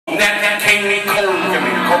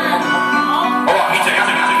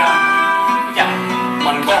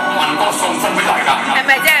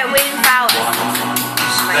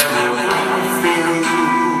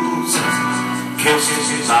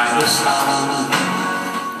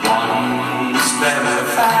Once there were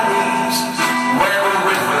valleys where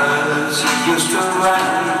rivers used to run.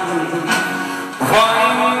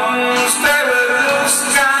 Once there were blue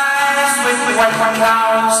skies with white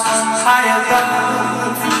clouds high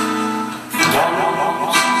above.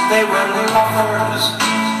 Once they were lovers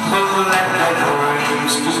who let their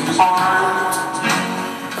dreams depart.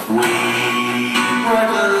 We were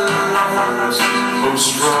the lovers who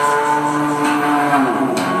strolled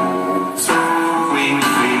through green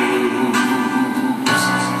fields.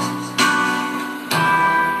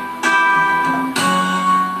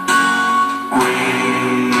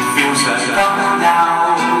 Green fields that come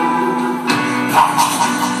now, parched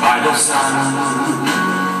by the sun.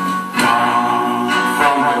 Come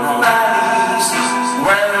from the valleys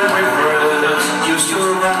where rivers used to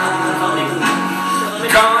run.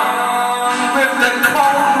 Gone with the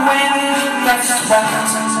cold wind that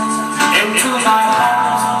swept into my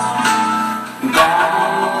heart.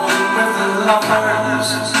 Gone with the lovers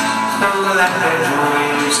who let their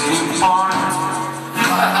dreams depart.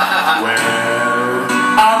 Where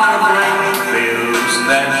are the grain fields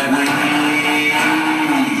that we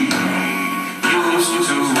used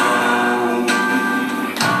to roam?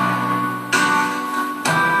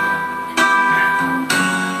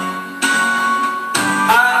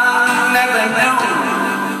 I never knew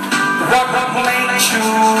what made you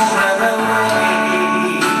run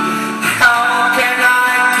away. How can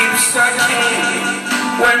I keep searching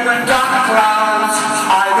when dark clouds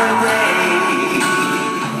hide away?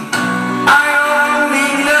 I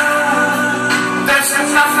only know there's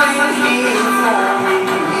nothing here for me.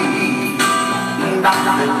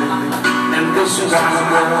 Nothing in this wide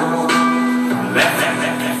world left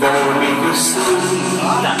for me to see.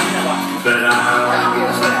 But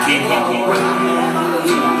I'll keep on waiting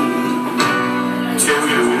till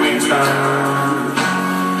you return.